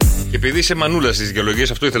Και επειδή είσαι μανούλα στις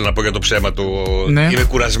δικαιολογίες, αυτό ήθελα να πω για το ψέμα του. Ναι. Είμαι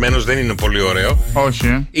κουρασμένος, δεν είναι πολύ ωραίο.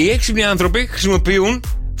 Όχι. Οι έξυπνοι άνθρωποι χρησιμοποιούν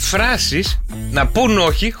φράσεις να πούν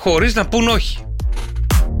όχι χωρίς να πούν όχι.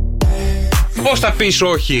 Πώς θα πεις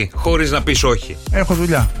όχι χωρίς να πεις όχι? Έχω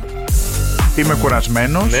δουλειά. Είμαι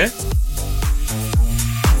κουρασμένος. Ναι.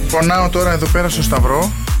 Πονάω τώρα εδώ πέρα στο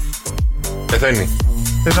Σταυρό. Πεθαίνει.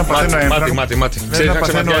 Θες να παθαίνω έμφραγμα? Μάτι. Ξέρεις να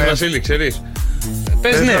ξεματιάζει Βασίλη, ξέρεις.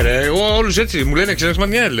 Πες ναι ρε, εγώ όλους έτσι μου λένε ξέρεις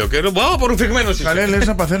ματιάζει, λέω. Και λέω, απορροφηγμένος είσαι. Καλέ, λες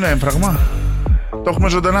να παθαίνω έμφραγμα? Το έχουμε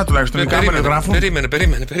ζωντανά τουλάχιστον. Οι κάμερες γράφουν. Περίμενε.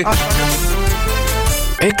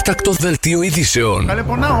 Έκτακτο δελτίο ειδήσεων. Καλέ,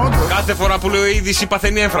 πονάω όντως. Κάθε φορά που λέω είδηση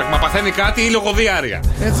παθαίνει έμφραγμα, παθαίνει κάτι ή λογοδιάρεια.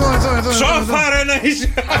 Εδώ. Ψόφα ρε να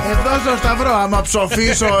είσαι. Εδώ στο Σταυρό. Άμα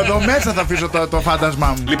ψοφήσω εδώ μέσα θα αφήσω το φάντασμά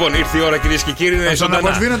μου. Λοιπόν, ήρθε η ώρα κυρίες και κύριοι. Θα τον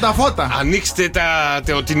αποσβήνω τα φώτα. Ανοίξτε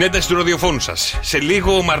την ένταση του ραδιοφώνου σας. Σε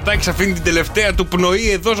λίγο ο Μαρτάκης αφήνει την τελευταία του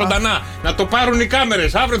πνοή εδώ ζωντανά. Να το πάρουν οι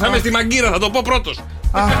κάμερες. Αύριο θα είμαι στη Μαγκύρα, θα το πω πρώτος.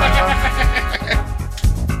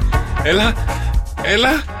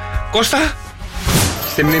 Έλα, Κώστα.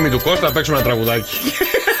 Στη μνήμη του Κώστα θα παίξουμε ένα τραγουδάκι.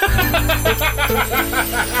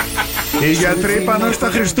 Οι γιατροί πάνω στα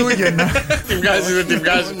Χριστούγεννα. Τη βγάζει, δεν τη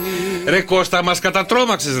βγάζει. Ρε Κώστα, μας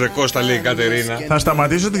κατατρώμαξες ρε Κώστα, λέει η Κατερίνα. Θα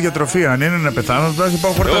σταματήσω τη διατροφή. Αν είναι να πεθάνω, θα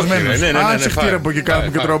πάω χορτασμένος. Ναι. Άσε χτύρα από εκεί κάτω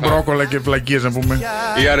και τρώω μπρόκολα και φλακίες να πούμε.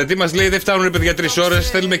 Η αρετή μας λέει δεν φτάνουν οι παιδιά 3 ώρες.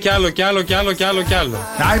 Θέλουμε κι άλλο.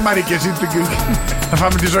 Άι Μαρή και εσύ θα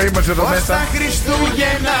φάμε τη ζωή μας εδώ μέσα. Στα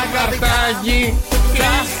Χριστούγεννα καρτάκι.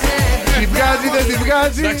 Τη βγάζει, δεν τη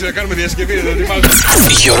βγάζει. Εντάξει, να κάνουμε διασκευή, δεν τη βάζουμε.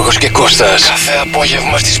 Γιώργος και Κώστας. Κάθε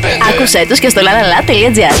απόγευμα στις 5. Άκουσέ τους και στο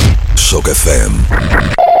lalala.gr. Σοκ FM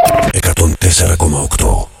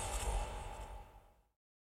 104,8.